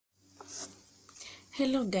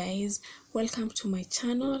Hello guys, welcome to my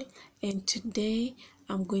channel, and today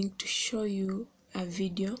I'm going to show you a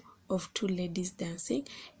video of two ladies dancing,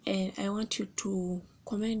 and I want you to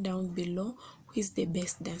comment down below who is the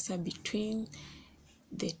best dancer between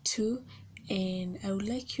the two, and I would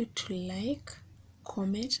like you to like,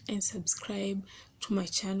 comment and subscribe to my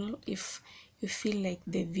channel if you feel like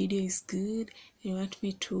the video is good and you want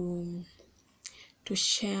me to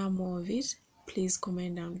share more of it. Please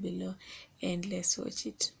comment down below and let's watch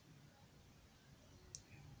it.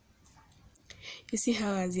 You see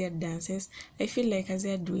how Azziad dances? I feel like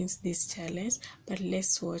Azziad wins this challenge, but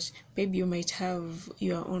let's watch. Maybe you might have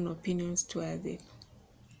your own opinions towards it.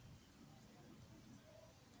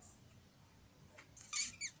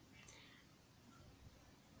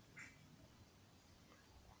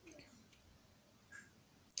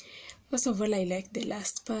 First of all, I like the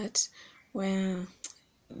last part where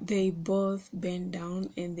they both bend down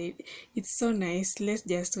and it's so nice. Let's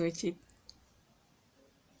just watch it.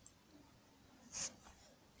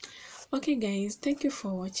 Okay guys, thank you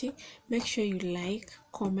for watching. Make sure you like,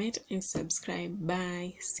 comment and subscribe.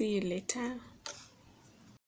 Bye. See you later.